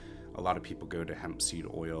a lot of people go to hemp seed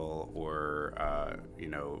oil or,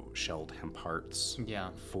 shelled hemp hearts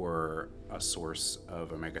for a source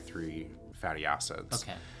of omega-3 fatty acids.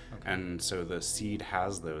 Okay. And so the seed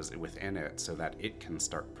has those within it so that it can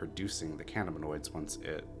start producing the cannabinoids once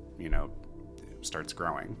it, starts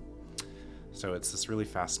growing. So it's this really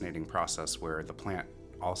fascinating process where the plant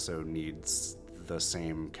also needs the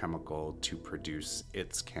same chemical to produce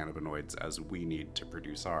its cannabinoids as we need to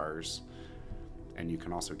produce ours. And you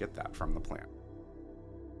can also get that from the plant.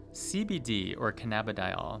 CBD, or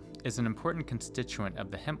cannabidiol, is an important constituent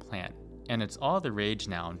of the hemp plant, and it's all the rage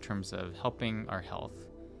now in terms of helping our health.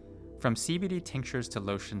 From CBD tinctures to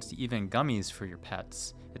lotions to even gummies for your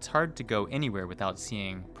pets, it's hard to go anywhere without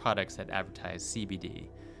seeing products that advertise CBD.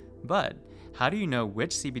 But how do you know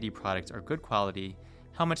which CBD products are good quality,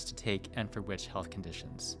 how much to take, and for which health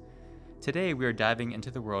conditions? Today, we are diving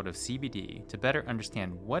into the world of CBD to better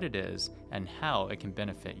understand what it is and how it can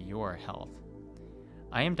benefit your health.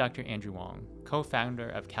 I am Dr. Andrew Wong, co-founder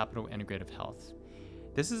of Capital Integrative Health.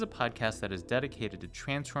 This is a podcast that is dedicated to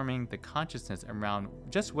transforming the consciousness around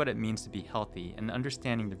just what it means to be healthy and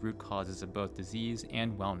understanding the root causes of both disease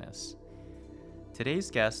and wellness.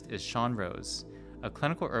 Today's guest is Sean Rose, a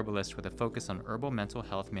clinical herbalist with a focus on herbal mental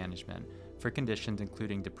health management for conditions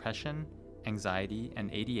including depression, anxiety,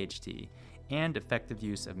 and ADHD, and effective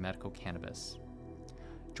use of medical cannabis.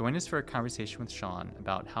 Join us for a conversation with Sean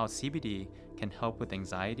about how CBD can help with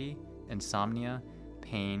anxiety, insomnia,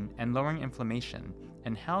 pain, and lowering inflammation,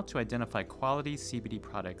 and how to identify quality CBD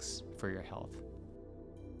products for your health.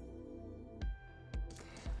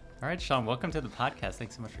 All right, Sean, welcome to the podcast.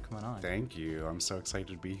 Thanks so much for coming on. Thank you. I'm so excited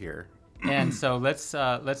to be here. And so let's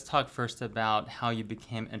talk first about how you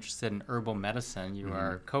became interested in herbal medicine. You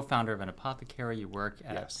are co-founder of an apothecary. You work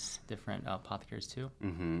at different apothecaries too.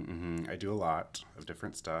 I do a lot of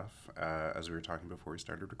different stuff, as we were talking before we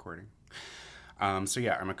started recording. I'm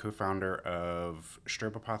a co-founder of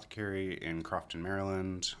Strobe Apothecary in Crofton,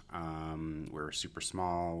 Maryland. We're super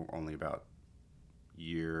small, only about a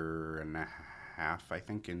year and a half, I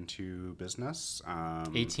think, into business.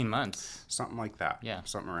 18 months. Something like that. Yeah.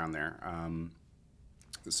 Something around there.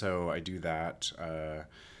 So I do that.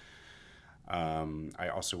 I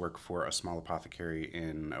also work for a small apothecary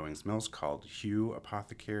in Owings Mills called Hue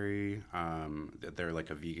Apothecary. They're like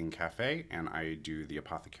a vegan cafe, and I do the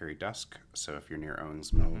apothecary desk. So if you're near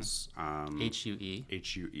Owings Mills... HUE?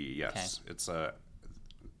 HUE, yes. Okay. It's a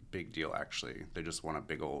big deal, actually. They just won a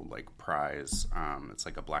big old prize. It's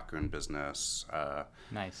like a black-owned business.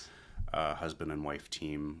 Nice. Husband and wife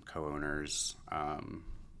team, co-owners.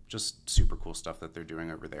 Just super cool stuff that they're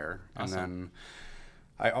doing over there. Awesome. And then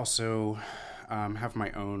I also have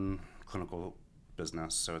my own clinical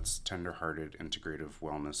business, so it's Tenderhearted Integrative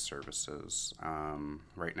Wellness Services.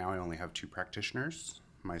 Right now I only have 2 practitioners,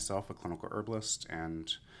 myself, a clinical herbalist,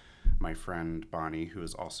 and my friend Bonnie, who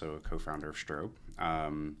is also a co-founder of Strobe,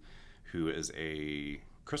 who is a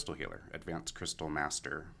crystal healer, advanced crystal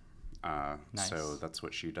master. Nice. So that's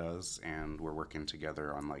what she does, and we're working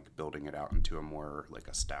together on building it out into a more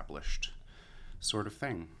established sort of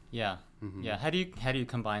thing. Yeah. Mm-hmm. Yeah. How do you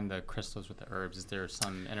combine the crystals with the herbs? Is there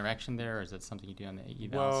some interaction there, or is it something you do on the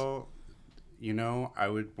evals? Well, I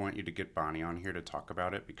would want you to get Bonnie on here to talk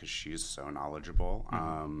about it because she's so knowledgeable.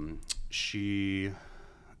 Mm-hmm.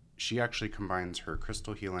 She actually combines her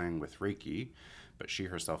crystal healing with Reiki, but she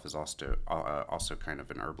herself is also kind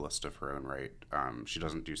of an herbalist of her own right. She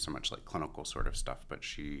doesn't do so much clinical sort of stuff, but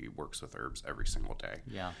she works with herbs every single day.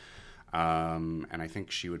 Yeah. And I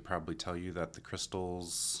think she would probably tell you that the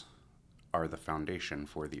crystals are the foundation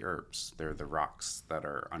for the herbs. They're the rocks that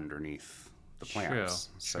are underneath the plants.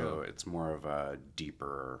 So it's more of a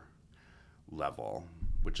deeper level,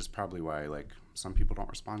 which is probably why some people don't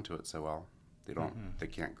respond to it so well. They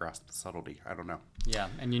can't grasp the subtlety. I don't know. Yeah,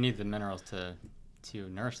 and you need the minerals to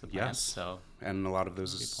nourish the plants. Yes. So and a lot of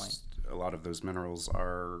those minerals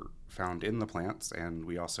are found in the plants, and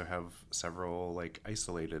we also have several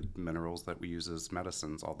isolated minerals that we use as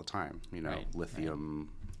medicines all the time. Lithium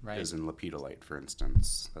is in lepidolite, for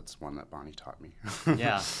instance. That's one that Bonnie taught me.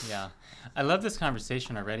 Yeah. I love this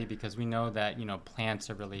conversation already because we know that plants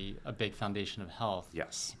are really a big foundation of health.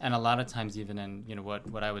 Yes. And a lot of times, even in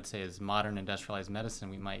what I would say is modern industrialized medicine,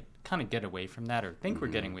 we might kind of get away from that or think we're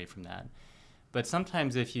getting away from that. But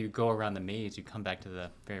sometimes if you go around the maze, you come back to the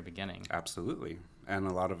very beginning. Absolutely. And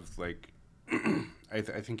a lot of I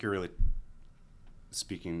think you're really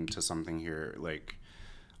speaking to something here.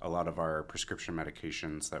 A lot of our prescription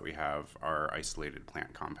medications that we have are isolated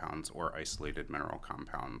plant compounds or isolated mineral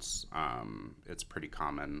compounds. It's pretty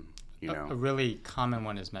common A really common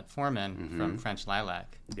one is metformin from French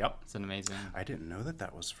lilac. Yep. It's an amazing. I didn't know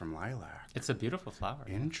that was from lilac. It's a beautiful flower.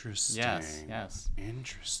 Interesting. Yes.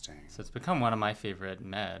 Interesting. So it's become one of my favorite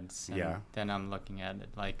meds. And then I'm looking at it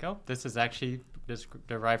like, oh, this is actually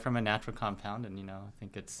derived from a natural compound, and I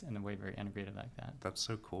think it's in a way very integrated like that. That's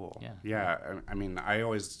so cool. Yeah. Yeah. I mean, I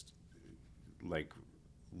always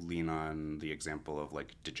lean on the example of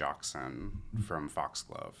digoxin from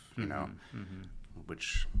foxglove,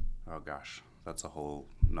 which, oh gosh, that's a whole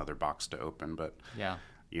another box to open, but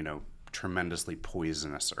tremendously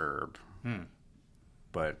poisonous herb,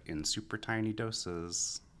 but in super tiny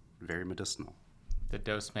doses, very medicinal. The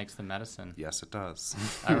dose makes the medicine. Yes, it does.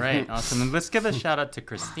 All right, awesome. And let's give a shout out to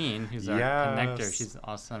Christine, who's our connector. She's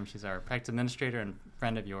awesome. She's our practice administrator and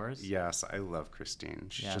friend of yours. Yes, I love Christine.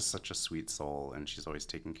 She's just such a sweet soul, and she's always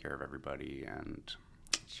taking care of everybody. And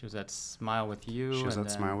she was at Smile with you. She was at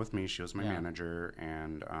Smile with me. She was my manager,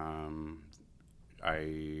 and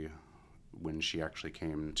when she actually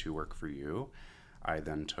came to work for you, I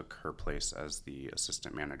then took her place as the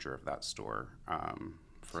assistant manager of that store.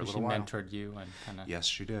 For a little while. She mentored you and kind of. Yes,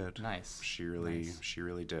 she did. Nice. She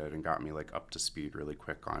really did, and got me up to speed really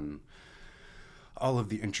quick on all of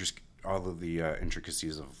the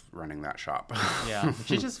intricacies of running that shop. Yeah,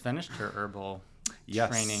 she just finished her herbal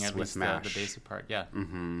training, at least the basic part. Yeah,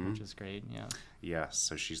 which is great. Yeah. Yes,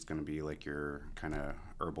 so she's going to be your kind of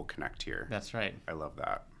herbal connect here. That's right. I love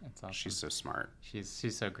that. That's awesome. She's so smart.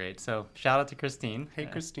 She's so great. So shout out to Christine. Hey,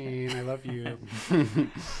 Christine, I love you.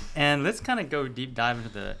 And let's kind of go deep dive into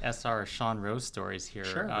the SR Sean Rose stories here.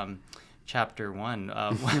 Sure. Chapter 1.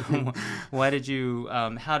 How did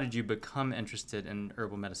you become interested in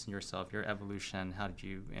herbal medicine yourself? Your evolution. How did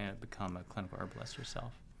you become a clinical herbalist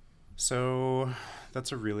yourself? So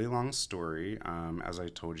that's a really long story. As I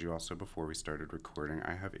told you also before we started recording,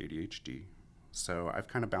 I have ADHD. So I've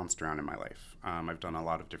kind of bounced around in my life. I've done a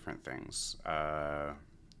lot of different things.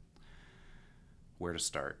 Where to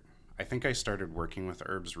start? I think I started working with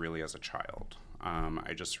herbs really as a child.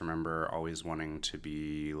 I just remember always wanting to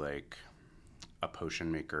be a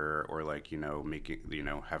potion maker, or making,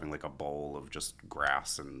 having a bowl of just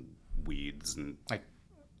grass and weeds and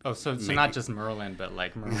so not just Merlin, but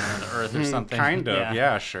Merlin on the Earth or something. Kind of,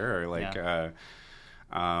 yeah sure.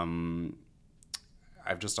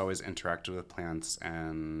 I've just always interacted with plants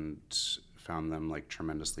and found them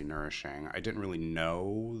tremendously nourishing. I didn't really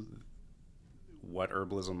know what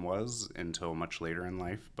herbalism was until much later in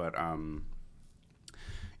life, but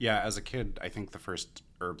as a kid, I think the first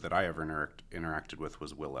herb that I ever interacted with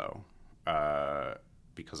was willow,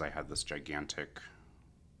 because I had this gigantic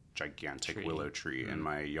willow tree in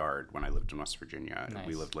my yard when I lived in West Virginia. Nice.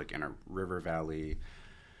 We lived in a river valley.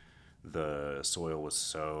 The soil was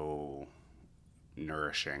so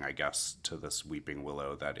nourishing, I guess, to this weeping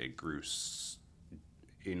willow that it grew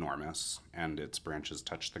enormous, and its branches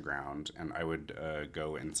touched the ground, and I would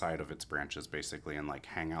go inside of its branches basically and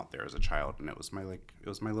hang out there as a child, and it was my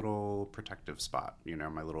little protective spot,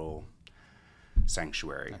 my little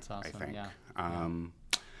sanctuary. That's awesome. I think.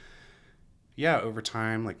 Yeah. Over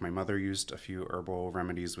time, my mother used a few herbal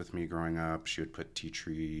remedies with me growing up. She would put tea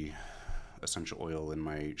tree essential oil in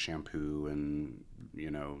my shampoo and,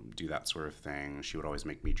 do that sort of thing. She would always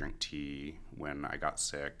make me drink tea when I got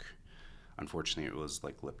sick. Unfortunately, it was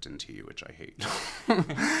Lipton tea, which I hate.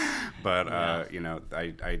 But,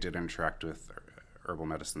 I did interact with herbal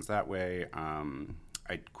medicines that way.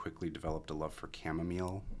 I quickly developed a love for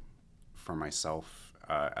chamomile for myself.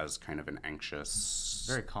 As kind of an anxious,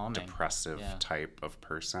 very calming, depressive type of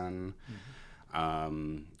person.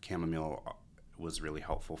 Chamomile was really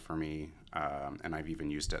helpful for me, and I've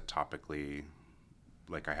even used it topically.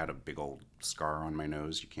 I had a big old scar on my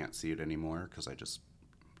nose. You can't see it anymore because I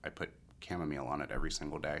put chamomile on it every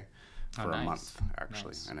single day for a month,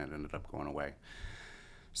 actually, and it ended up going away.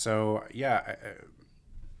 So,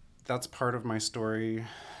 that's part of my story.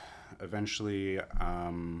 Eventually,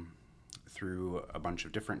 through a bunch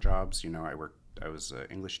of different jobs, I was an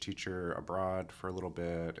English teacher abroad for a little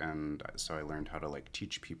bit, and so I learned how to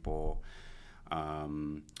teach people.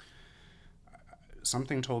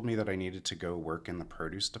 Something told me that I needed to go work in the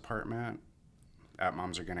produce department at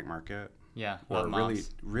Mom's Organic Market. Yeah, or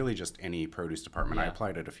really just any produce department. I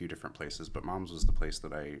applied at a few different places, but Mom's was the place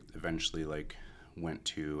that I eventually went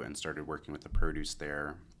to and started working with the produce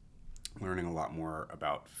there, learning a lot more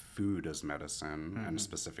about food as medicine, and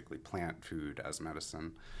specifically plant food as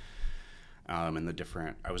medicine. and the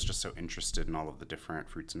different. I was just so interested in all of the different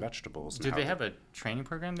fruits and vegetables. And Do how they have a training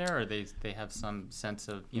program there, or they have some sense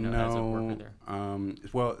of, as a worker there?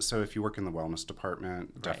 Well, so if you work in the wellness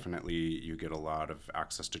department, Right. definitely you get a lot of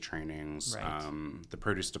access to trainings. Right. The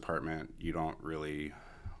produce department, you don't really.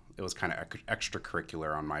 It was kind of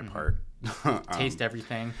extracurricular on my part. Taste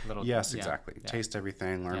everything. Yes, exactly. Yeah. Taste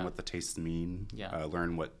everything. Learn Yeah. what the tastes mean. Yeah.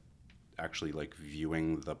 Learn what actually like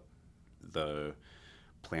viewing the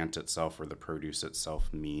plant itself or the produce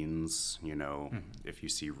itself means. If you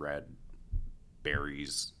see red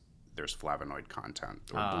berries, there's flavonoid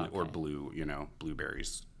content, or blue.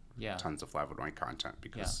 Blueberries, Yeah. tons of flavonoid content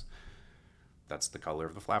because that's the color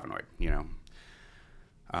of the flavonoid.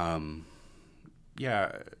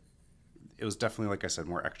 It was definitely, like I said,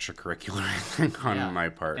 more extracurricular, I think, on my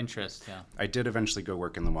part. Interest, yeah. I did eventually go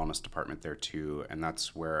work in the wellness department there too, and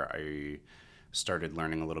that's where I started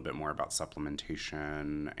learning a little bit more about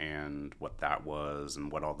supplementation and what that was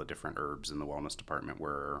and what all the different herbs in the wellness department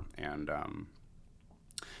were, and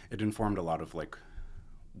it informed a lot of like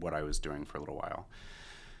what I was doing for a little while.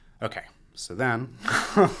 Okay, so then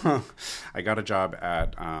I got a job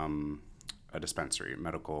at a dispensary,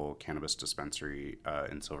 medical cannabis dispensary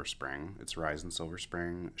in Silver Spring. It's Rise in Silver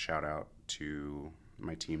Spring. Shout out to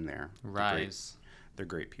my team there. Rise. They're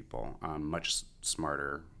great people. Much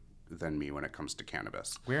smarter than me when it comes to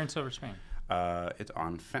cannabis. Where in Silver Spring? It's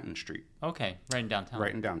on Fenton Street. Okay, right in downtown.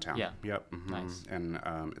 Right in downtown. Yeah. Yep. Mm-hmm. Nice. And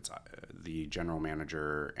it's the general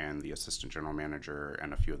manager and the assistant general manager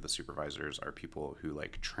and a few of the supervisors are people who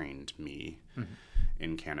like trained me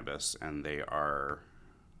in cannabis, and they are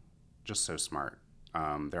just so smart.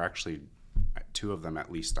 They're actually, two of them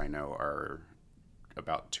at least I know are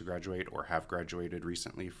about to graduate or have graduated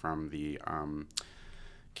recently from the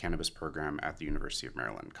cannabis program at the University of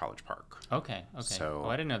Maryland, College Park. Okay. So,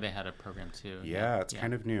 I didn't know they had a program too. Yeah, it's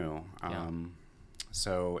kind of new.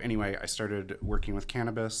 So anyway, I started working with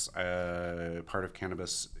cannabis. Part of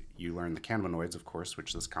cannabis, you learn the cannabinoids, of course,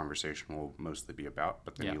 which this conversation will mostly be about,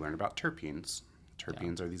 but then you learn about terpenes.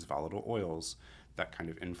 Terpenes are these volatile oils that kind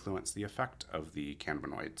of influence the effect of the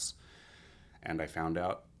cannabinoids. And I found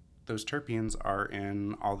out those terpenes are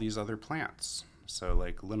in all these other plants. So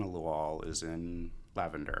like linalool is in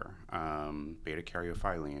lavender,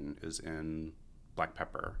 beta-caryophyllene is in black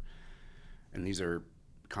pepper. And these are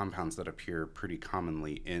compounds that appear pretty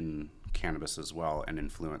commonly in cannabis as well and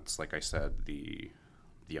influence, like I said, the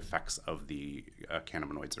effects of the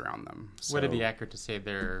cannabinoids around them. So, would it be accurate to say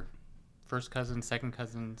they're first cousins, second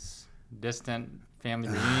cousins, distant family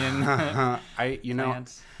reunion?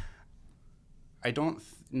 plants? I don't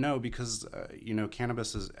know because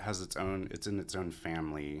cannabis has its own. It's in its own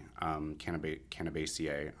family,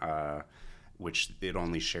 Cannabaceae, which it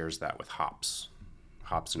only shares that with hops.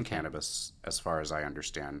 Hops and cannabis, as far as I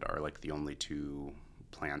understand, are like the only two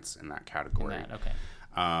plants in that category.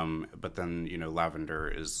 But then lavender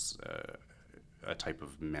is a type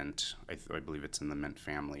of mint. I believe it's in the mint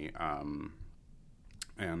family.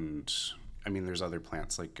 And I mean, there's other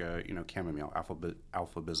plants like chamomile.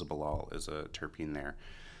 Alpha bisabolol is a terpene there,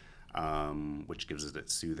 which gives it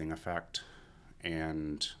its soothing effect,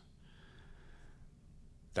 and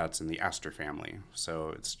that's in the aster family. So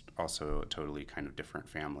it's also a totally kind of different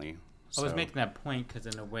family. I was making that point because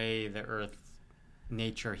in a way, the earth,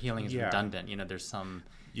 nature, healing is redundant. There's some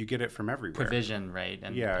you get it from everywhere. Provision, right?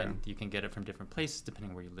 And you can get it from different places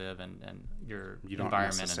depending where you live and your you don't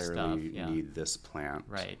environment necessarily and stuff. need this plant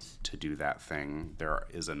to do that thing. There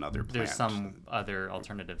is another plant. There's some other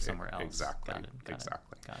alternative somewhere else. Exactly.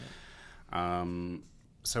 Got it.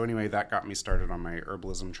 So anyway, that got me started on my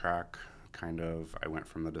herbalism track. Kind of, I went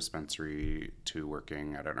from the dispensary to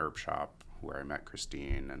working at an herb shop where I met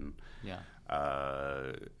Christine, and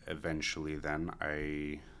eventually then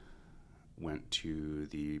I went to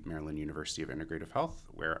the Maryland University of Integrative Health,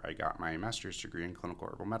 where I got my master's degree in clinical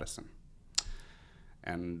herbal medicine.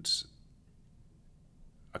 And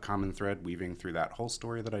a common thread weaving through that whole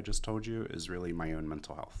story that I just told you is really my own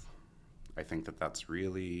mental health. I think that that's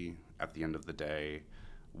really, at the end of the day,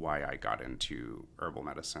 why I got into herbal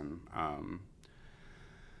medicine.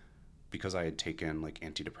 Because I had taken like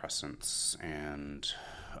antidepressants and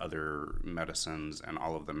other medicines, and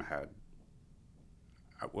all of them had,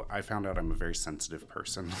 I found out I'm a very sensitive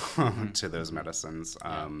person to those medicines,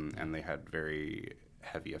 and they had very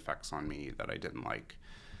heavy effects on me that I didn't like.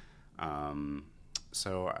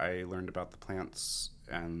 So I learned about the plants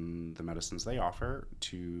and the medicines they offer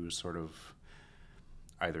to sort of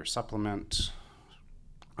either supplement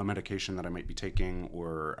a medication that I might be taking,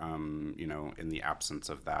 or, in the absence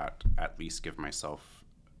of that, at least give myself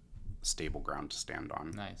stable ground to stand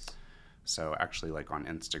on. Nice. So actually, like on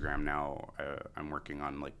Instagram now, I'm working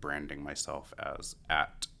on like branding myself as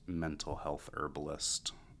at mental health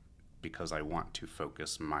herbalist, because I want to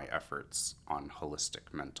focus my efforts on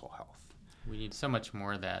holistic mental health. We need so much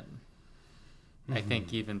more of that. I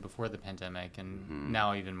think even before the pandemic, and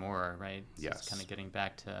now even more, right? So Yes. It's kind of getting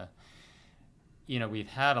back to, we've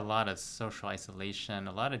had a lot of social isolation,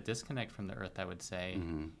 a lot of disconnect from the earth, I would say,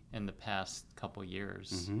 in the past couple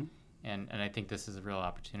years. And I think this is a real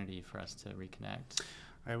opportunity for us to reconnect.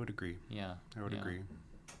 I would agree. Yeah. I would agree.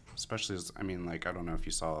 Especially as, I mean, like, I don't know if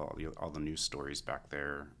you saw all the news stories back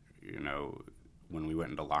there, when we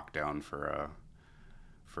went into lockdown for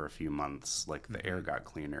a few months, like the air got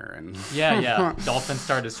cleaner and yeah dolphins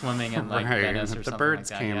started swimming in like right. Venice or the something birds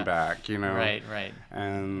like that. came back, right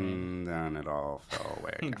and then it all fell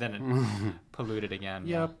away again. then it polluted again.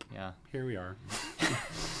 Yep. Yeah Here we are.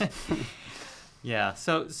 Yeah,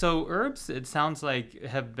 so herbs, it sounds like,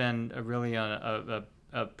 have been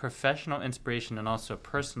a professional inspiration and also a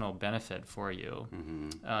personal benefit for you,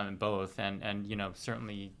 both, and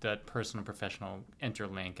certainly that personal and professional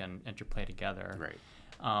interlink and interplay together. Right.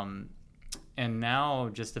 And now,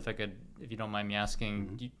 just if you don't mind me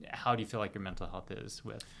asking, how do you feel like your mental health is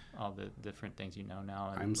with all the different things you know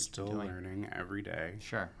now? And I'm what still you're doing? learning every day.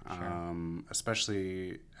 Sure.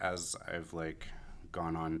 Especially as I've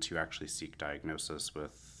gone on to actually seek diagnosis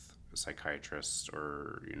with psychiatrists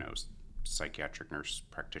or psychiatric nurse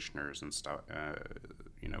practitioners and stuff,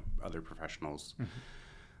 other professionals.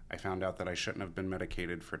 I found out that I shouldn't have been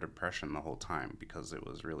medicated for depression the whole time, because it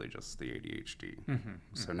was really just the ADHD.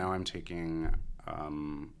 So now I'm taking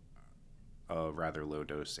a rather low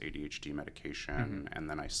dose ADHD medication, and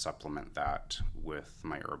then I supplement that with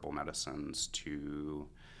my herbal medicines to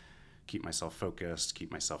keep myself focused,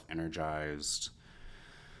 keep myself energized.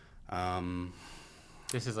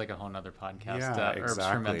 This is like a whole nother podcast. Yeah, Herbs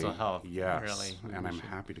exactly. for mental health. Yes, Really, and I'm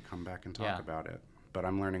happy to come back and talk about it. But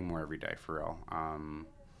I'm learning more every day, for real.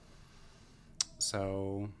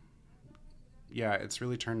 So, yeah, it's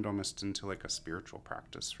really turned almost into like a spiritual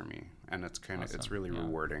practice for me, and it's it's really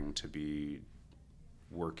rewarding to be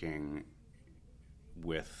working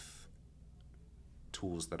with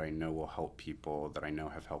tools that I know will help people, that I know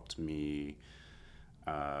have helped me,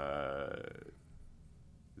 that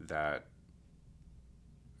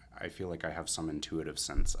I feel like I have some intuitive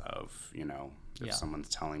sense of, if someone's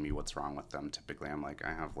telling me what's wrong with them, typically I'm like,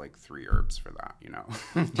 I have like 3 herbs for that,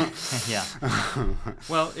 Yeah.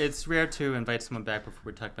 Well, it's rare to invite someone back before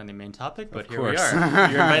we talk about the main topic, but Of here course. we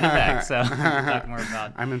are. You're invited back, so we'll talk more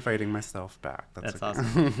about. I'm inviting myself back. That's okay.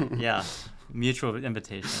 awesome. Yeah, mutual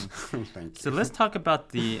invitation. Thank you. So let's talk about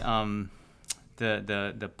the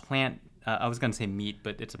plant. I was going to say meat,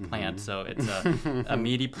 but it's a plant, so it's a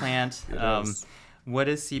meaty plant. It is. What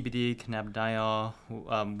is CBD, cannabidiol?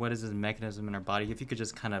 What is its mechanism in our body? If you could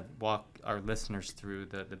just kind of walk our listeners through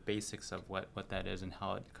the basics of what that is and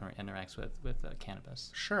how it kind of interacts with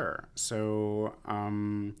cannabis. Sure. So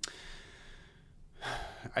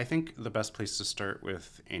I think the best place to start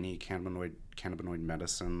with any cannabinoid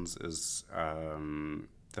medicines is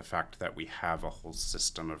the fact that we have a whole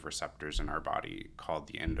system of receptors in our body called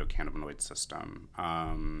the endocannabinoid system.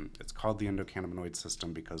 It's called the endocannabinoid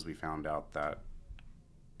system because we found out that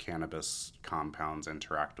cannabis compounds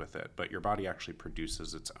interact with it, but your body actually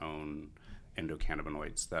produces its own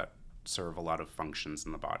endocannabinoids that serve a lot of functions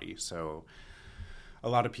in the body. So a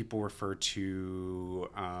lot of people refer to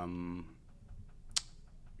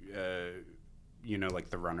like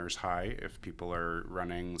the runner's high. If people are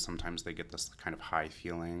running, sometimes they get this kind of high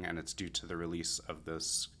feeling, and it's due to the release of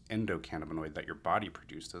this endocannabinoid that your body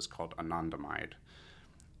produces called anandamide.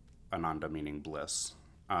 Ananda meaning bliss.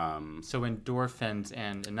 So endorphins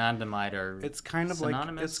and anandamide are It's kind of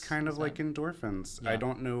synonymous? like endorphins. Yeah. I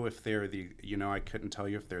don't know if they're I couldn't tell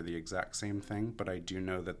you if they're the exact same thing, but I do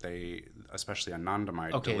know that they, especially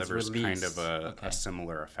anandamide, delivers kind of a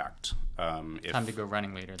similar effect. Time to go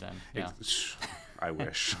running later then. Yeah. I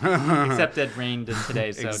wish. Except it rained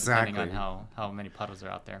today, so Exactly. depending on how many puddles are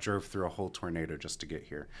out there. Drove through a whole tornado just to get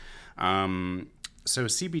here. So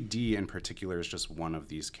CBD in particular is just one of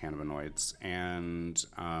these cannabinoids. And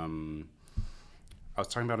I was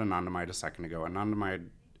talking about anandamide a second ago. Anandamide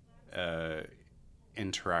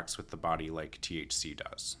interacts with the body like THC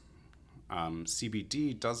does.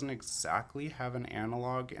 CBD doesn't exactly have an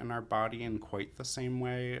analog in our body in quite the same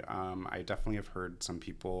way. I definitely have heard some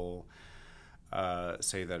people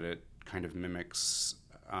say that it kind of mimics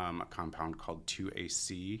a compound called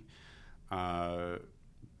 2AC,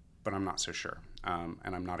 but I'm not so sure. And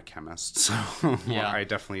I'm not a chemist, so I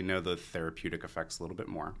definitely know the therapeutic effects a little bit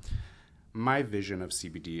more. My vision of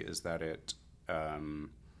CBD is that it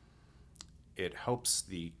it helps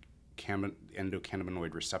the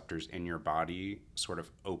endocannabinoid receptors in your body sort of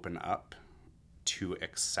open up to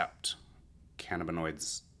accept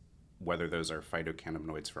cannabinoids, whether those are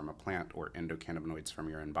phytocannabinoids from a plant or endocannabinoids from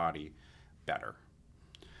your own body, better.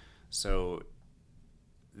 So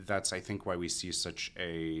that's, I think, why we see such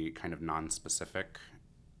a kind of non-specific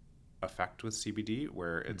effect with CBD,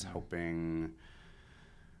 where it's helping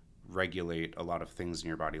regulate a lot of things in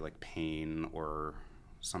your body like pain or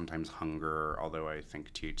sometimes hunger, although I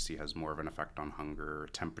think THC has more of an effect on hunger,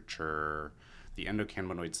 temperature. The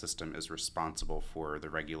endocannabinoid system is responsible for the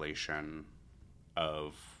regulation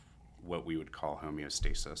of what we would call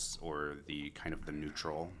homeostasis, or the kind of the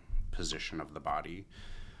neutral position of the body,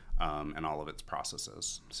 and all of its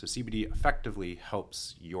processes. So CBD effectively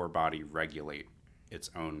helps your body regulate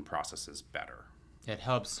its own processes better. It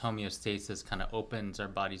helps homeostasis, kind of opens our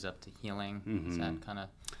bodies up to healing. Is that kind of...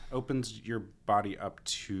 Opens your body up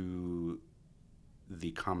to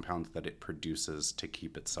the compounds that it produces to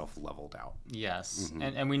keep itself leveled out. Yes.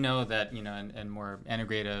 And we know that, in more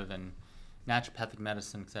integrative and naturopathic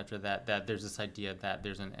medicine, et cetera, that there's this idea that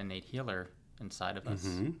there's an innate healer inside of us,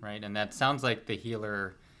 right? And that sounds like the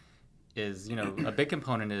healer is, a big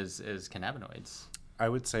component is cannabinoids. I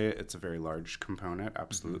would say it's a very large component,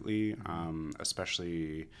 absolutely,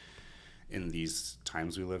 especially in these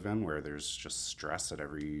times we live in where there's just stress at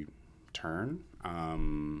every turn.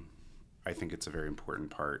 I think it's a very important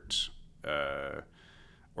part,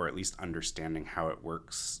 or at least understanding how it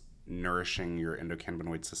works, nourishing your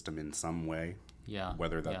endocannabinoid system in some way,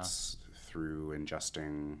 whether that's through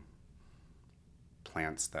ingesting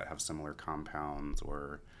plants that have similar compounds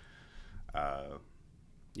or,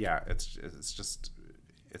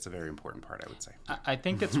 it's a very important part, I would say. I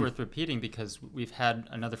think it's worth repeating because we've had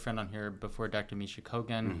another friend on here before, Dr. Misha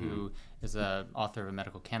Kogan, who is an author of a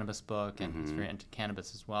medical cannabis book, and he's very into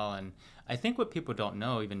cannabis as well. And I think what people don't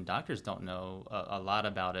know, even doctors don't know a lot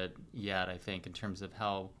about it yet, I think, in terms of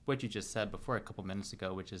what you just said before a couple minutes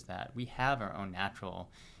ago, which is that we have our own natural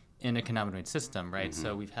endocannabinoid system, right?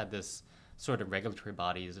 So we've had this sort of regulatory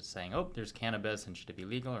bodies that's saying, oh, there's cannabis and should it be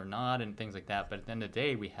legal or not, and things like that. But at the end of the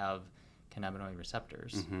day, we have cannabinoid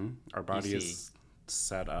receptors. Our body is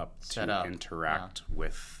set up to interact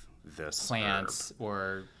with this plants, herb.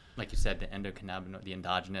 Or like you said, the endocannabinoid, the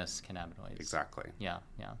endogenous cannabinoids. Exactly. Yeah.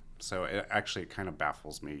 So it actually kind of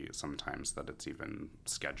baffles me sometimes that it's even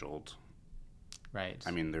scheduled. Right.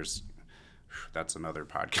 I mean, that's another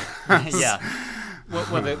podcast. Yeah. Well,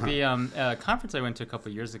 the conference I went to a couple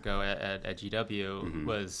of years ago at GW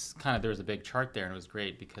was there was a big chart there, and it was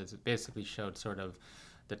great because it basically showed sort of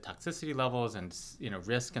the toxicity levels and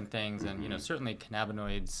risk and things, and certainly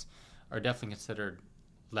cannabinoids are definitely considered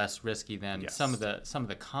less risky than some of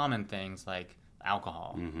the common things like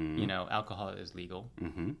alcohol. Alcohol is legal,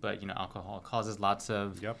 but alcohol causes lots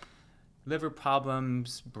of liver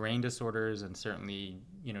problems, brain disorders, and certainly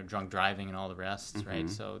drunk driving and all the rest, right?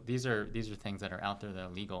 So these are things that are out there that are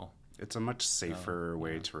legal. It's a much safer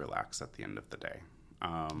way to relax at the end of the day,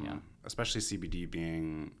 especially CBD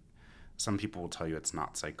being. Some people will tell you it's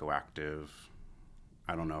not psychoactive.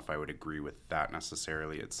 I don't know if I would agree with that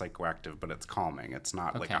necessarily. It's psychoactive, but it's calming. It's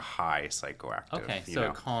not like a high psychoactive. Okay, so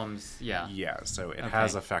it calms, Yeah, so it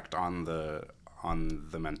has effect on the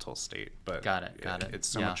mental state. But got it. It's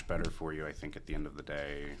so much better for you, I think, at the end of the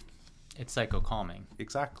day. It's psycho-calming.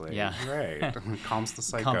 Exactly. Yeah. Right. Calms the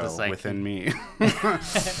psycho within me.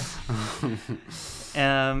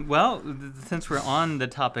 Well, since we're on the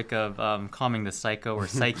topic of calming the psycho or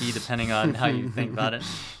psyche, depending on how you think about it,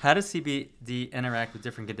 how does CBD interact with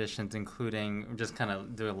different conditions, including, just kind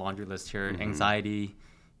of do a laundry list here, anxiety,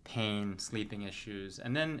 pain, sleeping issues,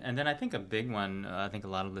 and then I think a big one, I think a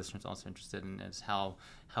lot of listeners are also interested in, is how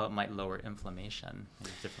it might lower inflammation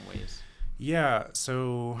in different ways. Yeah,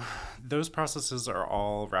 so those processes are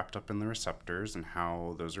all wrapped up in the receptors and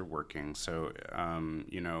how those are working. So,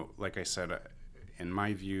 like I said, in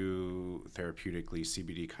my view, therapeutically,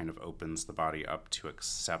 CBD kind of opens the body up to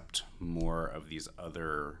accept more of these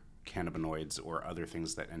other cannabinoids or other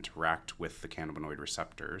things that interact with the cannabinoid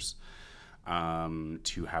receptors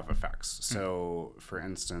to have effects. So, for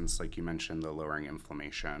instance, like you mentioned, the lowering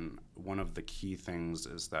inflammation, one of the key things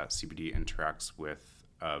is that CBD interacts with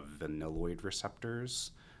vanilloid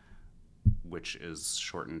receptors, which is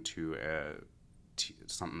shortened to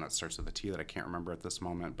something that starts with a T that I can't remember at this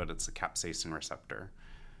moment, but it's a capsaicin receptor.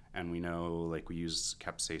 And we know, we use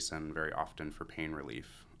capsaicin very often for pain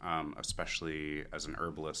relief, especially as an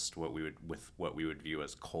herbalist, what we would view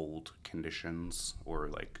as cold conditions or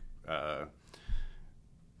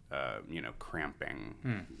cramping,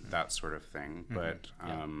 that sort of thing. But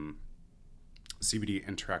CBD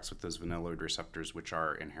interacts with those vanilloid receptors, which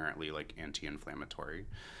are inherently like anti-inflammatory.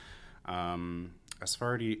 As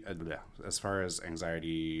far as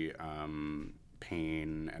anxiety,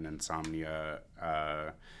 pain, and insomnia,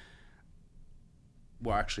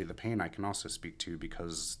 well, actually, the pain I can also speak to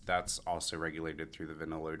because that's also regulated through the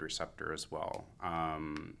vanilloid receptor as well.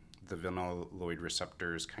 The vanilloid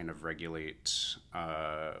receptors kind of regulate,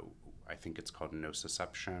 I think it's called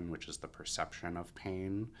nociception, which is the perception of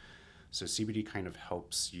pain. So CBD kind of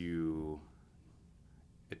helps you,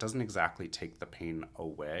 it doesn't exactly take the pain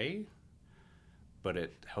away, but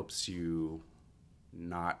it helps you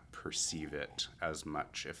not perceive it as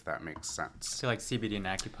much, if that makes sense. So like CBD and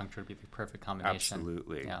acupuncture would be the perfect combination.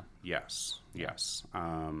 Absolutely. Yeah. Yes.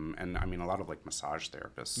 And I mean, a lot of like massage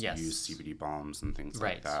therapists use CBD balms and things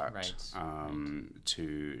like that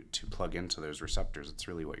to plug into those receptors. It's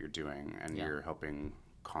really what you're doing, and you're helping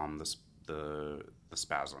calm the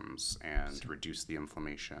spasms and reduce the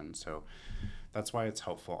inflammation. So that's why it's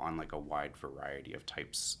helpful on like a wide variety of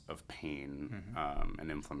types of pain and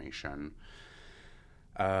inflammation.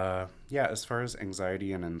 As far as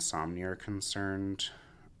anxiety and insomnia are concerned,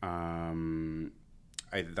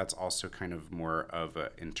 that's also kind of more of an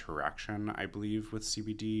interaction, I believe, with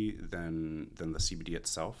CBD than the CBD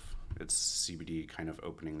itself. It's CBD kind of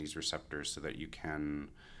opening these receptors so that you can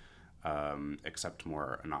accept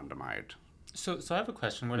more anandamide. So I have a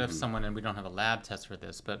question. What if someone, and we don't have a lab test for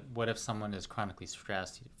this, but what if someone is chronically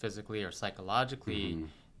stressed physically or psychologically?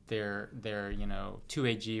 Their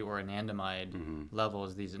 2-AG or anandamide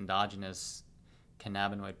levels, these endogenous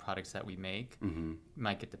cannabinoid products that we make,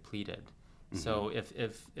 might get depleted. So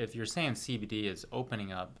if you're saying CBD is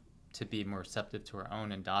opening up to be more receptive to our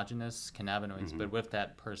own endogenous cannabinoids, but what if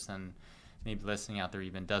that person maybe listening out there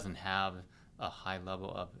even doesn't have a high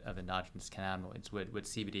level of endogenous cannabinoids, would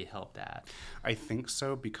CBD help that? I think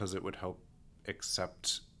so, because it would help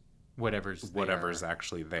accept whatever's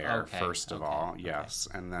actually there, first of all. Yes.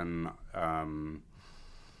 And then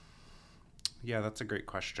that's a great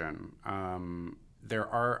question.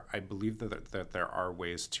 I believe that there are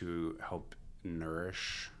ways to help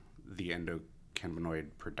nourish the endocannabinoid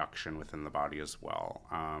production within the body as well.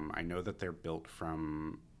 I know that they're built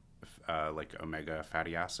from like omega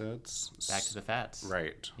fatty acids. Back to the fats.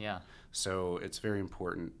 Right. Yeah. So it's very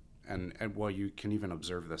important. And you can even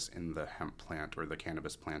observe this in the hemp plant or the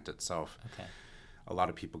cannabis plant itself. Okay. A lot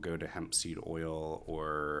of people go to hemp seed oil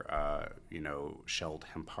or, shelled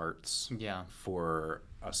hemp hearts for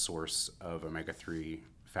a source of omega-3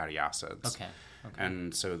 fatty acids. Okay.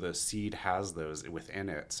 And so the seed has those within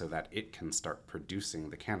it so that it can start producing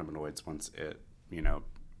the cannabinoids once it,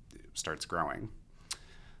 starts growing.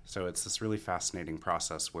 So it's this really fascinating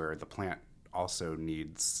process where the plant also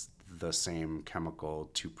needs the same chemical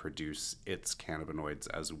to produce its cannabinoids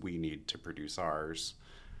as we need to produce ours.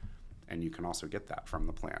 And you can also get that from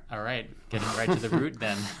the plant. All right. Getting right to the root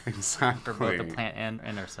then. Exactly. For both the plant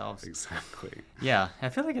and ourselves. Exactly. Yeah. I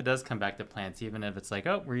feel like it does come back to plants, even if it's like,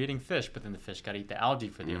 oh, we're eating fish, but then the fish got to eat the algae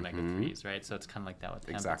for the omega-3s, right? So it's kind of like that with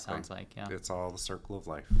hemp, it sounds like. Yeah. It's all the circle of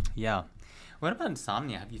life. Yeah. What about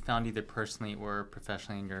insomnia? Have you found either personally or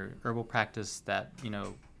professionally in your herbal practice that,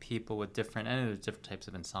 people with different types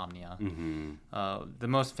of insomnia? The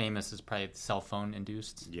most famous is probably cell phone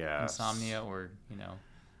induced insomnia or,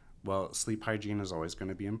 Well, sleep hygiene is always going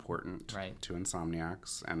to be important to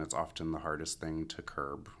insomniacs, and it's often the hardest thing to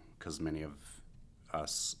curb because many of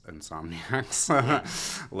us insomniacs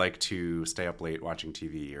like to stay up late watching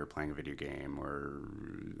TV or playing a video game or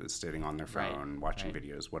sitting on their phone, watching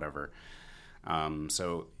videos, whatever.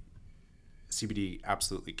 So CBD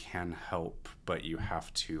absolutely can help, but you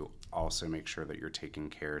have to also make sure that you're taking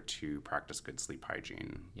care to practice good sleep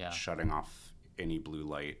hygiene, shutting off any blue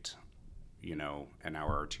light, an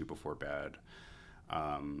hour or two before bed,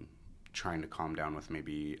 trying to calm down with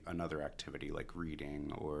maybe another activity like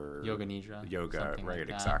reading or yoga nidra. Right, like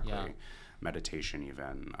exactly. Yeah. Meditation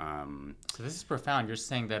even. So this is profound. You're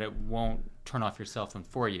saying that it won't turn off your cell phone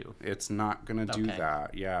for you. It's not going to do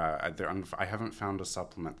that. Yeah. I haven't found a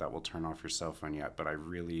supplement that will turn off your cell phone yet, but I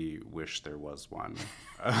really wish there was one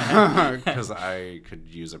because I could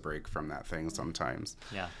use a break from that thing sometimes.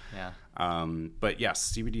 Yeah. But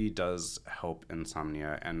yes, CBD does help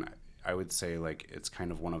insomnia, and I would say like it's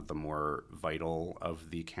kind of one of the more vital of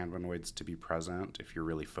the cannabinoids to be present if you're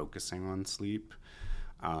really focusing on sleep.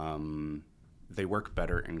 They work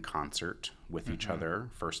better in concert with each other,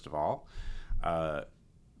 first of all.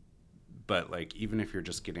 But like even if you're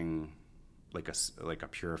just getting like a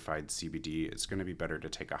purified CBD, it's going to be better to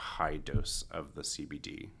take a high dose of the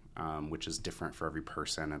CBD, which is different for every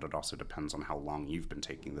person, and it also depends on how long you've been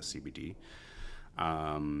taking the CBD.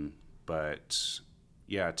 But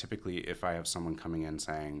yeah, typically if I have someone coming in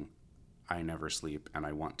saying, I never sleep and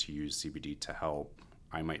I want to use CBD to help,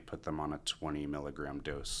 I might put them on a 20 milligram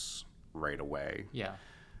dose right away. Yeah.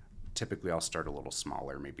 Typically, I'll start a little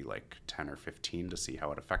smaller, maybe like 10 or 15 to see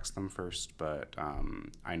how it affects them first. But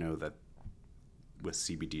I know that with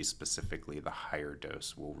CBD specifically, the higher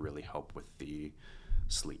dose will really help with the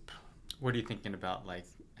sleep. What are you thinking about, like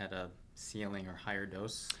at a ceiling or higher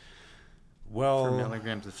dose Well, for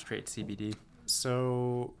milligrams of straight CBD?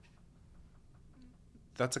 So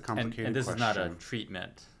that's a complicated and this question. is not a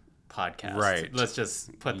treatment podcast. Right. Let's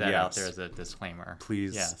just put that out there as a disclaimer.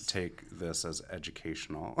 Please take this as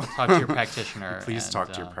educational. Talk to your practitioner. Please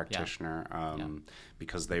talk to your practitioner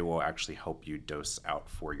because they will actually help you dose out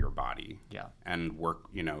for your body. Yeah. And work,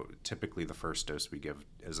 typically the first dose we give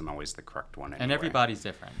isn't always the correct one anyway. And everybody's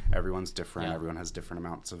different. Everyone's different. Yeah. Everyone has different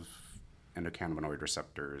amounts of endocannabinoid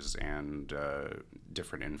receptors and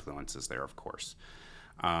different influences there, of course.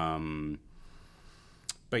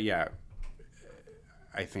 But yeah,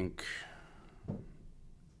 I think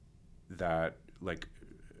that like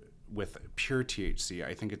with pure THC,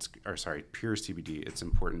 pure CBD, it's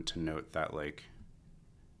important to note that like,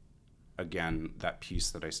 again, that piece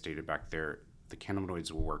that I stated back there, the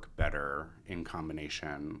cannabinoids will work better in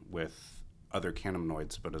combination with other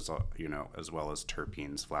cannabinoids, but as well as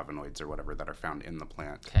terpenes, flavonoids, or whatever that are found in the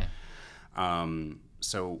plant. Okay.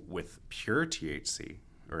 So with pure THC,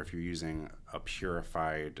 or if you're using a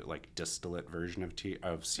purified, like distillate version of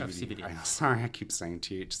CBD. Sorry, I keep saying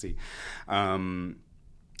THC.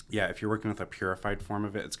 If you're working with a purified form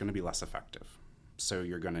of it, it's going to be less effective. So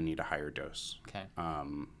you're going to need a higher dose. Okay.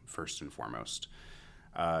 First and foremost.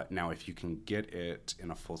 Now, if you can get it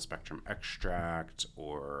in a full spectrum extract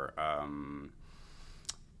or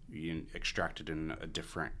you extract it in a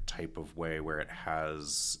different type of way where it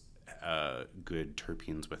has good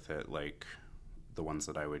terpenes with it, like the ones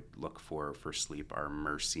that I would look for sleep are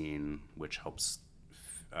myrcene, which helps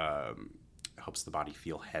the body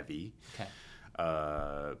feel heavy. Okay.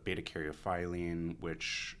 Beta-caryophyllene,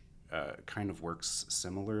 which kind of works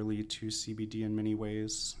similarly to CBD in many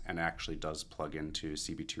ways and actually does plug into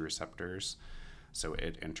CB2 receptors. So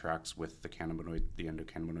it interacts with the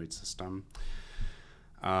endocannabinoid system.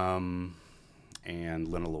 And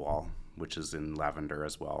linalool, which is in lavender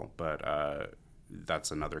as well. But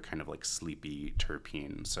that's another kind of like sleepy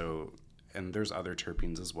terpene. So, and there's other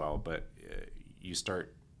terpenes as well, but you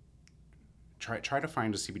try to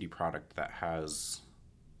find a CBD product that has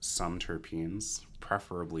some terpenes,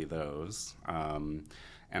 preferably those.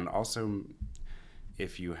 And also,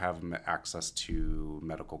 if you have access to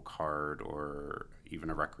medical card or even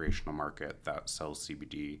a recreational market that sells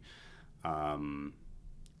CBD,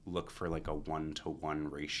 look for like a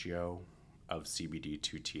 1-to-1 ratio of CBD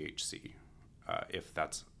to THC. If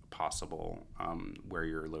that's possible, where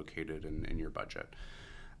you're located in your budget,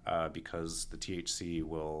 because the THC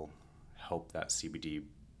will help that CBD.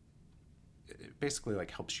 It basically like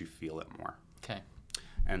helps you feel it more. Okay.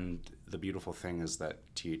 And the beautiful thing is that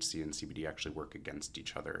THC and CBD actually work against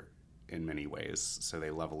each other in many ways, so they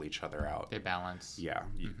level each other out. They balance. Yeah.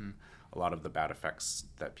 A lot of the bad effects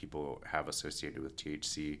that people have associated with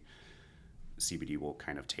THC, CBD will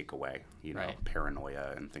kind of take away, right.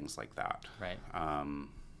 Paranoia and things like that. Right.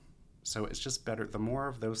 So it's just better. The more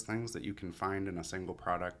of those things that you can find in a single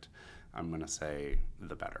product, I'm going to say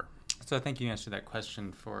the better. So I think you answered that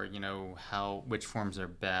question for, which forms are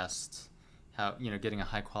best, how, getting a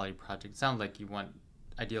high quality project. It sounds like you want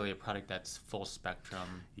ideally a product that's full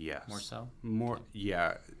spectrum. Yes. More so?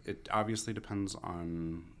 Yeah. It obviously depends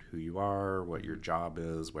on who you are, what your job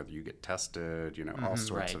is, whether you get tested, all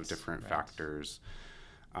sorts of different factors.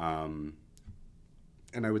 And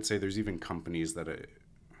I would say there's even companies that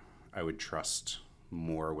I would trust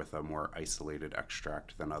more with a more isolated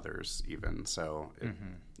extract than others even. So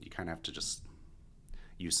you kind of have to just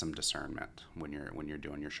use some discernment when you're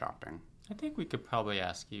doing your shopping. I think we could probably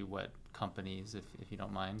ask you what companies, if you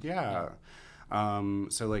don't mind. Yeah.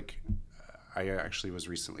 So like I actually was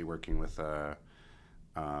recently working with a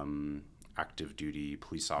active duty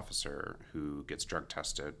police officer who gets drug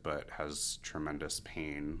tested but has tremendous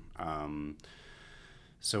pain.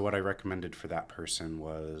 So what I recommended for that person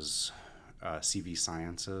was CV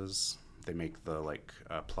Sciences. They make the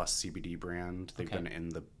Plus CBD brand. They've been in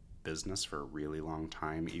the business for a really long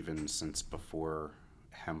time, even since before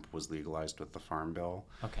hemp was legalized with the Farm Bill.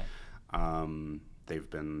 Okay.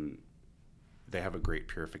 They have a great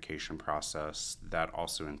purification process that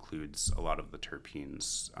also includes a lot of the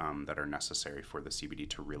terpenes that are necessary for the CBD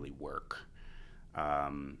to really work.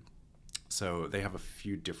 So they have a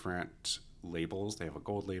few different labels. They have a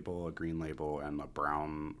gold label, a green label, and a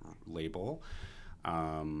brown label.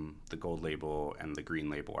 The gold label and the green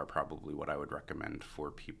label are probably what I would recommend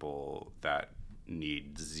for people that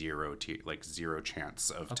need zero chance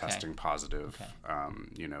of testing positive,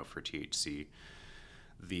 for THC.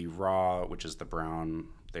 The raw, which is the brown,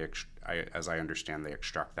 as I understand, they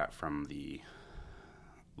extract that from the,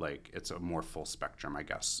 it's a more full spectrum, I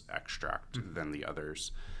guess, extract than the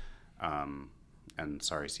others. And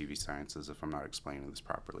sorry, CV Sciences, if I'm not explaining this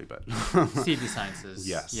properly, but CV Sciences,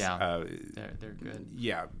 yes, they're good.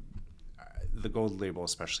 Yeah, the gold label,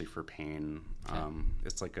 especially for pain,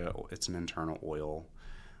 it's an internal oil.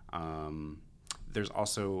 There's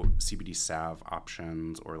also CBD salve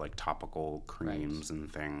options or like topical creams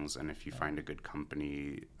and things. And if you find a good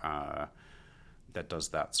company that does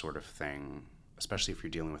that sort of thing, especially if you're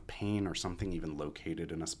dealing with pain or something even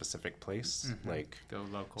located in a specific place, like go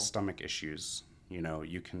local. Stomach issues,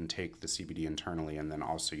 you can take the CBD internally and then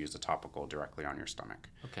also use a topical directly on your stomach.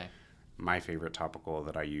 Okay. My favorite topical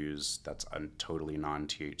that I use that's a totally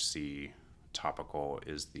non-THC topical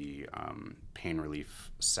is the pain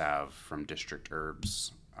relief salve from District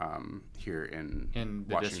Herbs here in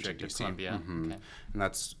the Washington, District D.C. of Columbia. Okay. And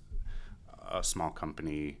that's a small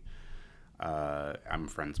company. I'm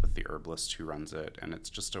friends with the herbalist who runs it, and it's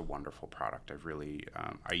just a wonderful product.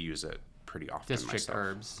 I use it pretty often District myself.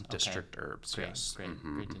 Herbs. District Herbs, Great, yes.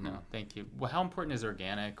 Great to know. Thank you. Well, how important is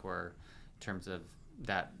organic, or in terms of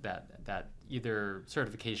that either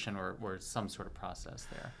certification or some sort of process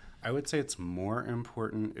there? I would say it's more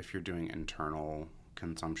important if you're doing internal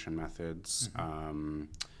consumption methods.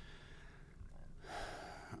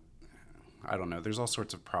 I don't know. There's all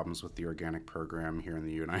sorts of problems with the organic program here in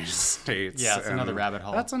the United States. Yeah, it's another rabbit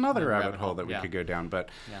hole. That's another rabbit hole that we could go down. But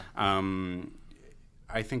yeah.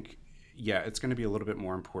 I think, it's going to be a little bit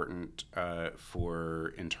more important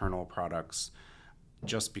for internal products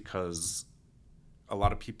just because a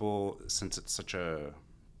lot of people, since it's such a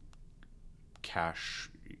cash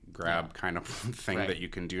grab kind of thing that you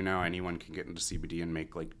can do now, anyone can get into CBD and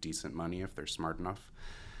make like decent money if they're smart enough.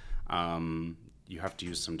 You have to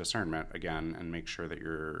use some discernment again and make sure that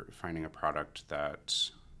you're finding a product that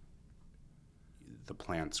the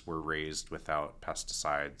plants were raised without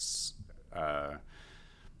pesticides,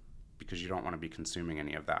 because you don't want to be consuming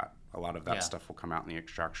any of that. A lot of that stuff will come out in the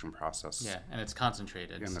extraction process. Yeah, and it's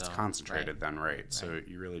concentrated. And it's concentrated then, right? So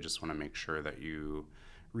you really just want to make sure that you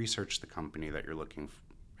research the company that you're looking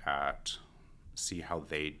at, see how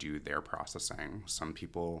they do their processing. Some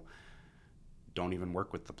people don't even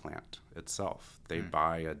work with the plant itself. They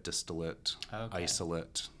buy a distillate,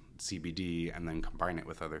 isolate CBD, and then combine it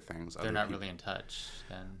with other things. They're not really in touch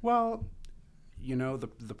then. Well,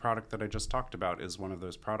 the product that I just talked about is one of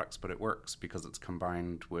those products, but it works because it's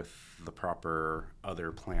combined with the proper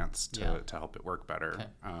other plants to help it work better. Okay.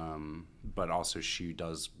 But also she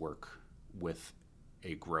does work with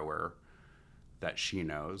a grower that she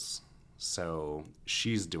knows. So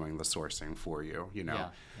she's doing the sourcing for you,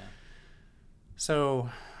 Yeah. So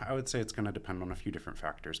I would say it's going to depend on a few different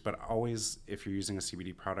factors, but always, if you're using a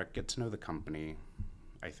CBD product, get to know the company,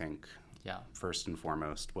 I think. Yeah. First and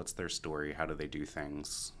foremost, what's their story? How do they do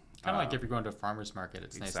things? Kind of like if you're going to a farmer's market,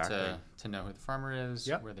 it's nice to know who the farmer is,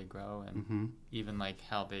 where they grow, and even like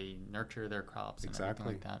how they nurture their crops and everything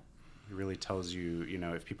like that. It really tells you,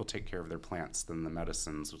 if people take care of their plants, then the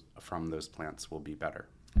medicines from those plants will be better.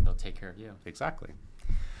 And they'll take care of you. Exactly.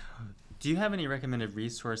 Do you have any recommended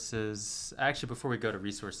resources? Actually, before we go to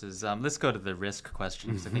resources, let's go to the risk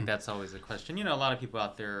question, because I think that's always a question. A lot of people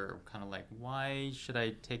out there are kind of like, why should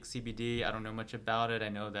I take CBD? I don't know much about it. I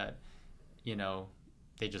know that,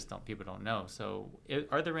 people don't know. So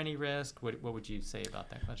are there any risks? What would you say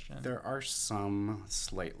about that question? There are some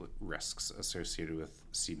slight risks associated with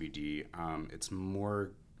CBD.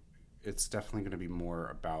 It's definitely going to be more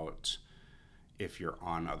about if you're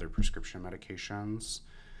on other prescription medications.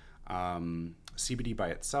 CBD by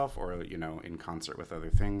itself, or in concert with other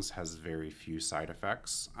things, has very few side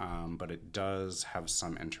effects, but it does have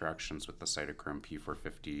some interactions with the cytochrome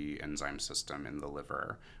P450 enzyme system in the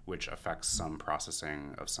liver, which affects some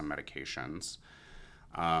processing of some medications.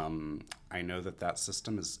 I know that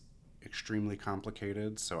system is extremely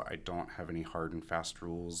complicated, so I don't have any hard and fast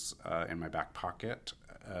rules in my back pocket,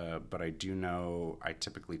 but I do know I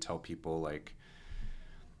typically tell people, like,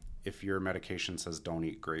 if your medication says don't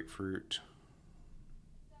eat grapefruit,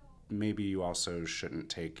 maybe you also shouldn't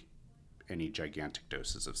take any gigantic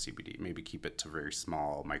doses of CBD. Maybe keep it to very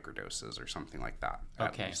small microdoses or something like that.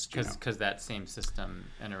 Okay, because that same system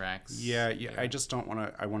interacts. Yeah. I just don't want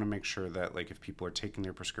to. I want to make sure that, like, if people are taking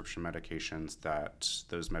their prescription medications, that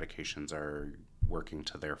those medications are working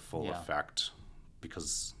to their full effect,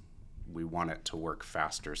 because we want it to work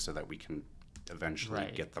faster so that we can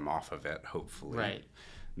eventually get them off of it, hopefully. Right.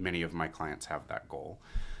 Many of my clients have that goal.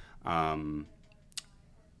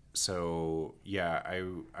 So yeah,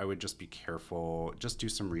 I would just be careful. Just do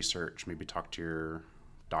some research. Maybe talk to your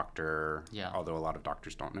doctor. Yeah. Although a lot of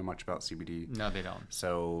doctors don't know much about CBD. No, they don't.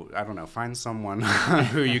 So I don't know. Find someone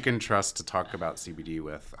who you can trust to talk about CBD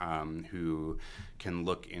with, who can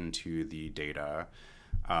look into the data.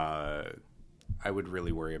 I would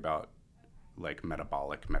really worry about like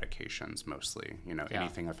metabolic medications mostly.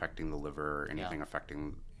 Anything affecting the liver, anything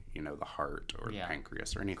affecting the heart or the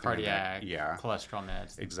pancreas or anything cardiac, like that. cholesterol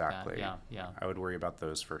meds. Exactly. Yeah. I would worry about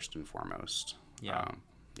those first and foremost.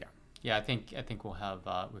 Yeah, I think we'll have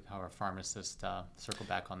our pharmacist circle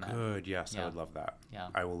back on that. Good. Yes, I would love that. Yeah.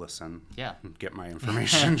 I will listen. Yeah. Get my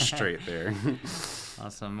information straight there.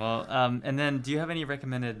 Awesome. Well, and then do you have any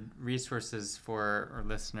recommended resources for our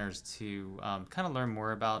listeners to kind of learn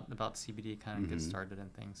more about CBD, kind of get started in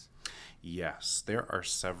things? Yes, there are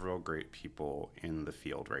several great people in the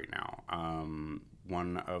field right now.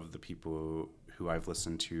 One of the people who I've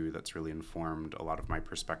listened to that's really informed a lot of my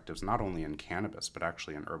perspectives, not only in cannabis, but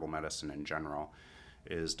actually in herbal medicine in general,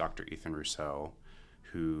 is Dr. Ethan Rousseau,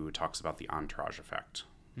 who talks about the entourage effect,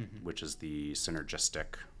 which is the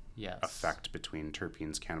synergistic effect between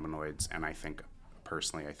terpenes, cannabinoids, and I think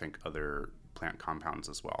other plant compounds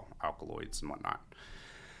as well, alkaloids and whatnot.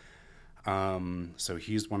 So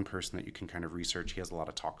he's one person that you can kind of research. He has a lot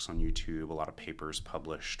of talks on YouTube, a lot of papers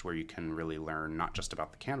published where you can really learn not just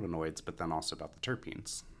about the cannabinoids, but then also about the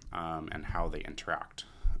terpenes and how they interact.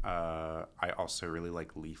 I also really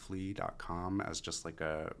like leafly.com as just like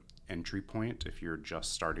a entry point if you're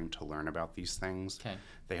just starting to learn about these things. Okay.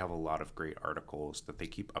 They have a lot of great articles that they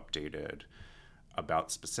keep updated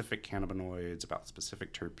about specific cannabinoids, about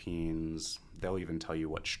specific terpenes. They'll even tell you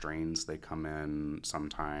what strains they come in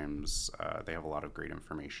sometimes. They have a lot of great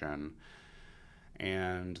information.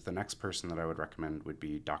 And the next person that I would recommend would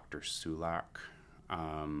be Dr. Sulak,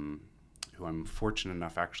 who I'm fortunate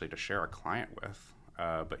enough actually to share a client with.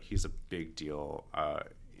 But he's a big deal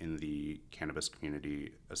in the cannabis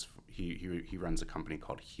community. As he runs a company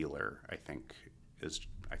called Healer, I think it's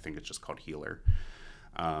just called Healer.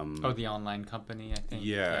 The online company, I think.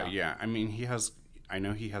 Yeah. I mean, I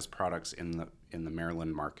know he has products in the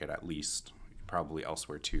Maryland market, at least, probably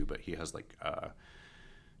elsewhere too, but he has like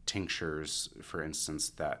tinctures, for instance,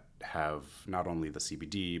 that have not only the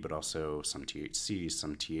CBD, but also some THC,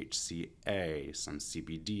 some THCA, some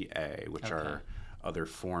CBDA, which are other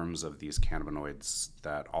forms of these cannabinoids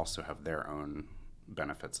that also have their own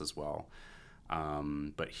benefits as well.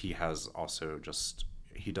 But he has also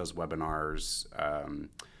he does webinars.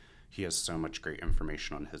 He has so much great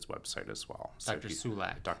information on his website as well. Dr.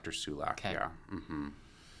 Sulak. Dr. Sulak, okay. Yeah. Mm-hmm.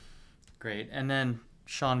 Great. And then,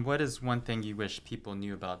 Sean, what is one thing you wish people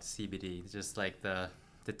knew about CBD? Just like the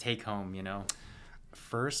take home,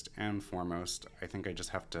 First and foremost, I think I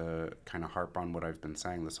just have to kind of harp on what I've been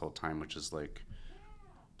saying this whole time, which is like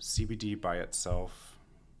CBD by itself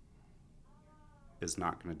is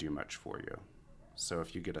not going to do much for you. So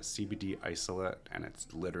if you get a CBD isolate and it's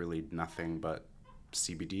literally nothing but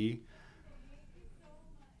CBD,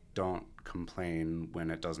 don't complain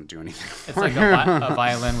when it doesn't do anything. It's like a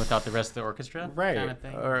violin without the rest of the orchestra, right? Kind of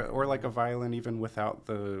thing. Or like a violin even without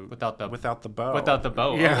the bow. Without the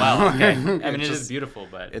bow. Yeah. Oh, wow. Okay. I mean, it is beautiful,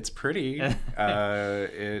 but it's pretty.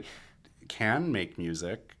 It can make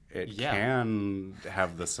music. It can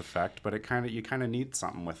have this effect, but you kind of need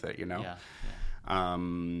something with it, Yeah.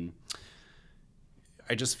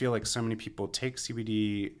 I just feel like so many people take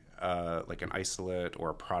CBD like an isolate or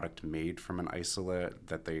a product made from an isolate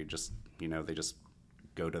that they just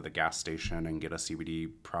go to the gas station and get a CBD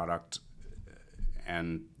product,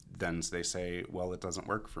 and then they say, well, it doesn't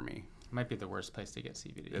work for me. It might be the worst place to get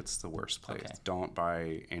CBD. It's the worst place. Okay. Don't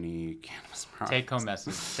buy any cannabis products. Take-home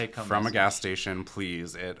message. From a gas station,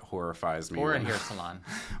 please. It horrifies me. Or a hair salon.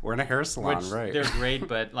 Or in a hair salon, right. They're great,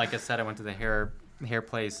 but like I said, I went to the hair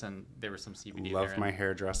place and there was some CBD love there. My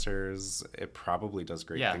hairdressers. It probably does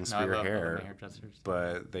great things for your hair. My hairdressers.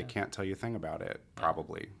 But they can't tell you a thing about it,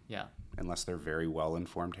 probably. Yeah. Unless they're very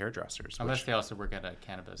well-informed hairdressers. Unless they also work at a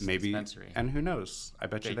cannabis dispensary. And who knows? I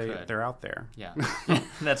bet they're out there. Yeah.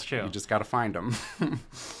 That's true. You just got to find them.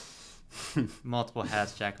 Multiple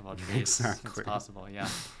hats, jack of all trades. Exactly. It's possible, yeah.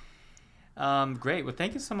 Great. Well,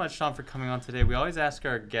 thank you so much, Sean, for coming on today. We always ask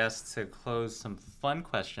our guests to close some fun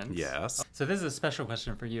questions. Yes. So this is a special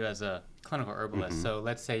question for you as a clinical herbalist. Mm-hmm. So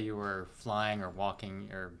let's say you were flying or walking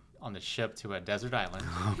or on the ship to a desert island.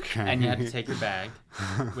 Okay. And you had to take your bag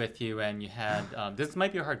with you, and you had this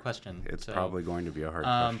might be a hard question. It's probably going to be a hard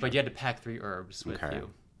question. But you had to pack 3 herbs with Okay. you.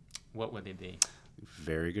 What would they be?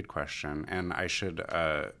 Very good question. And I should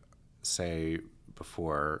say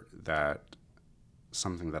before that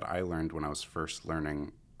something that I learned when I was first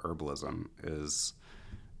learning herbalism is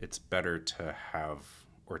it's better to have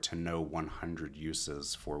or to know 100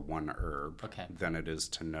 uses for one herb than it is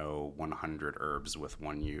to know 100 herbs with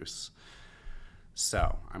one use.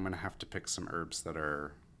 So I'm going to have to pick some herbs that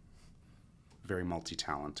are very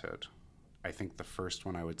multi-talented. I think the first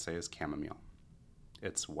one I would say is chamomile.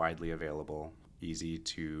 It's widely available, easy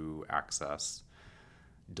to access,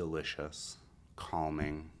 delicious,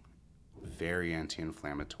 calming, very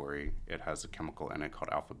anti-inflammatory. It has a chemical in it called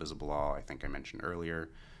alpha-bisabolol, I think I mentioned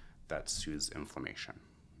earlier, that soothes inflammation.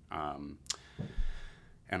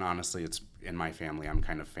 And honestly, it's in my family, I'm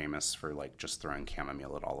kind of famous for like just throwing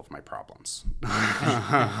chamomile at all of my problems.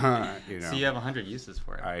 You know, So you have 100 uses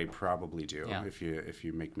for it. I probably do, if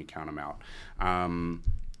you make me count them out.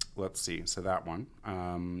 Let's see. So that one.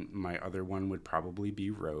 My other one would probably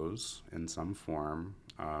be rose in some form.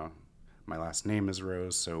 My last name is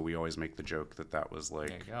Rose, so we always make the joke that was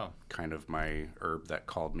like kind of my herb that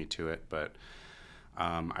called me to it. But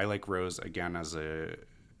I like rose again as a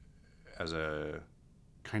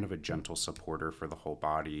kind of a gentle supporter for the whole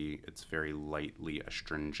body. It's very lightly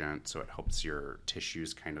astringent, so it helps your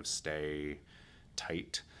tissues kind of stay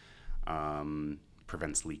tight,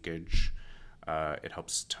 prevents leakage. It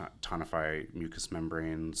helps tonify mucous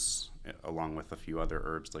membranes, along with a few other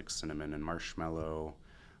herbs like cinnamon and marshmallow.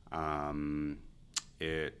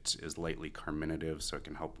 It is lightly carminative, so it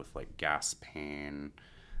can help with like gas pain.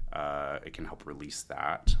 It can help release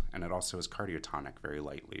that. And it also is cardiotonic very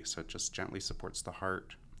lightly, so it just gently supports the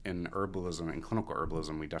heart. In herbalism, in clinical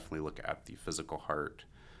herbalism, we definitely look at the physical heart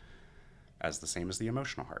as the same as the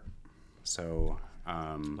emotional heart. So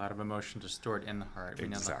a lot of emotions are stored in the heart. We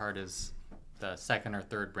know the heart is the second or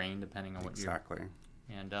third brain, depending on what you're... Exactly.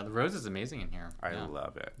 And the rose is amazing in here. I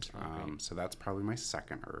love it. So that's probably my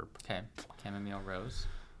second herb. Okay. Chamomile, rose.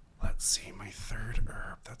 Let's see, my third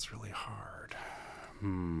herb. That's really hard.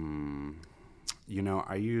 You know,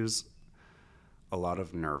 I use a lot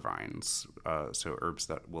of nervines, so herbs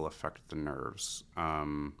that will affect the nerves.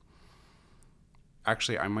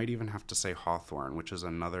 Actually, I might even have to say hawthorn, which is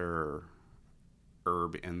another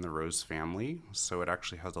herb in the rose family. So it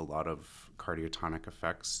actually has a lot of cardiotonic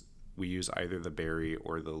effects. We use either the berry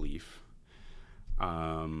or the leaf.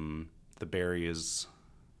 The berry is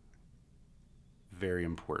very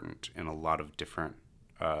important in a lot of different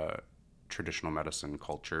traditional medicine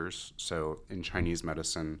cultures. So in Chinese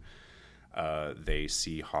medicine, they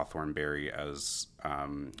see hawthorn berry as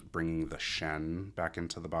bringing the Shen back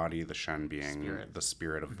into the body, the Shen being the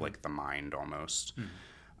spirit of like the mind almost.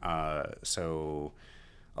 So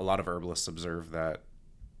a lot of herbalists observe that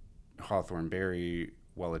hawthorn berry,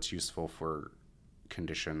 while it's useful for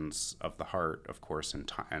conditions of the heart, of course,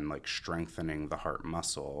 and like strengthening the heart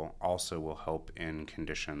muscle, also will help in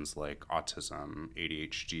conditions like autism,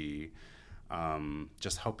 ADHD,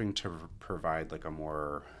 just helping to provide like a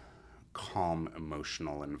more calm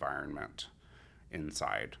emotional environment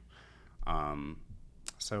inside.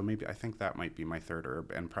 So maybe I think that might be my third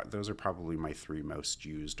herb, and those are probably my 3 most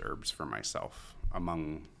used herbs for myself,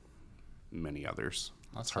 among many others.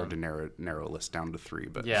 Awesome. It's hard to narrow a list down to 3,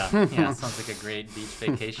 but yeah, sounds like a great beach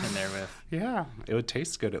vacation there with. Yeah, it would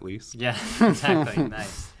taste good at least. Yeah, exactly.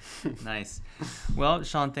 Nice. Well,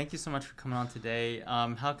 Sean, thank you so much for coming on today.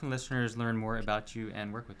 How can listeners learn more about you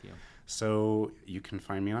and work with you? So you can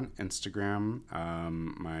find me on Instagram.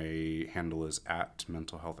 My handle is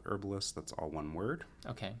 @mentalhealthherbalist. That's all one word.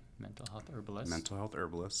 Okay, Mental Health Herbalist. Mental Health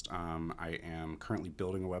Herbalist. I am currently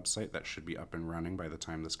building a website that should be up and running by the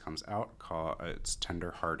time this comes out. It's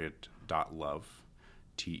tenderhearted.love,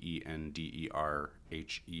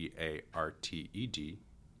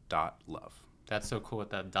 tenderhearted.love. That's so cool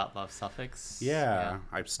with that .love suffix. Yeah,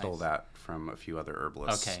 I stole that from a few other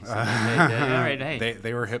herbalists. Okay, so all right, hey.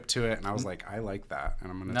 They were hip to it, and I was like, I like that, and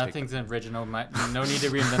I'm gonna. Nothing's original. No need to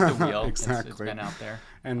reinvent the wheel. Exactly. It's been out there.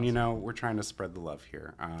 And awesome. You know, we're trying to spread the love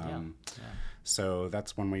here. Yeah. So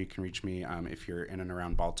that's one way you can reach me. If you're in and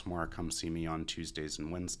around Baltimore, come see me on Tuesdays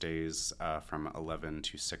and Wednesdays from 11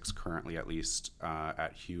 to 6 currently at least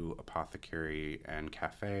at Hugh Apothecary and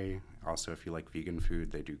Cafe. Also, if you like vegan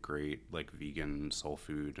food, they do great like vegan soul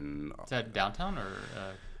food. And is that downtown or?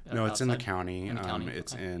 No, it's outside? in the county.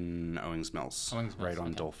 It's okay. in Owings Mills, right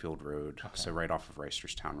on Dulfield Road. Okay. So right off of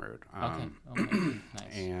Reisterstown Road. Okay.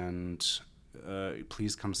 Nice. And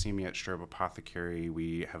please come see me at Strobe Apothecary.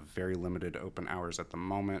 We have very limited open hours at the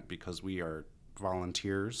moment because we are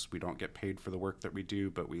volunteers. We don't get paid for the work that we do,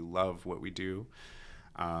 but we love what we do.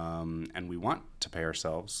 And we want to pay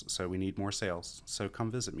ourselves, so we need more sales. So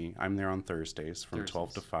come visit me. I'm there on Thursdays from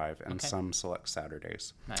 12 to 5 and some select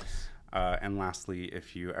Saturdays. Nice. And lastly,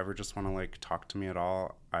 if you ever just want to like talk to me at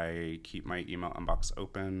all, I keep my email inbox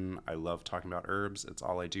open. I love talking about herbs. It's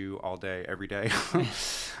all I do all day, every day.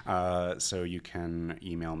 So you can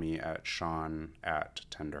email me at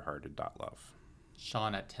Sean@tenderhearted.love.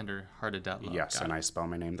 Sean@tenderhearted.love. Yes, Got and it. I spell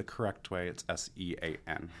my name the correct way. It's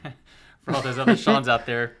SEAN. For all those other Seans out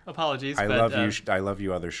there, apologies. I love you. I love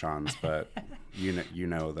you, other Seans, but you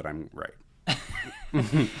know that I'm right.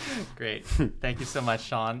 Great. Thank you so much,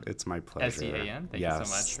 Sean. It's my pleasure. SEAN. Thank yes, you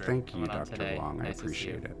so much for thank you, coming on Dr. today. Wong. Nice I to see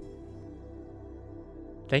appreciate you. it.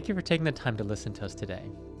 Thank you for taking the time to listen to us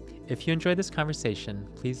today. If you enjoyed this conversation,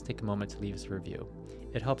 please take a moment to leave us a review.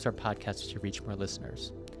 It helps our podcast to reach more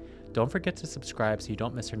listeners. Don't forget to subscribe so you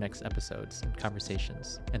don't miss our next episodes and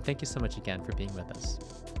conversations. And thank you so much again for being with us.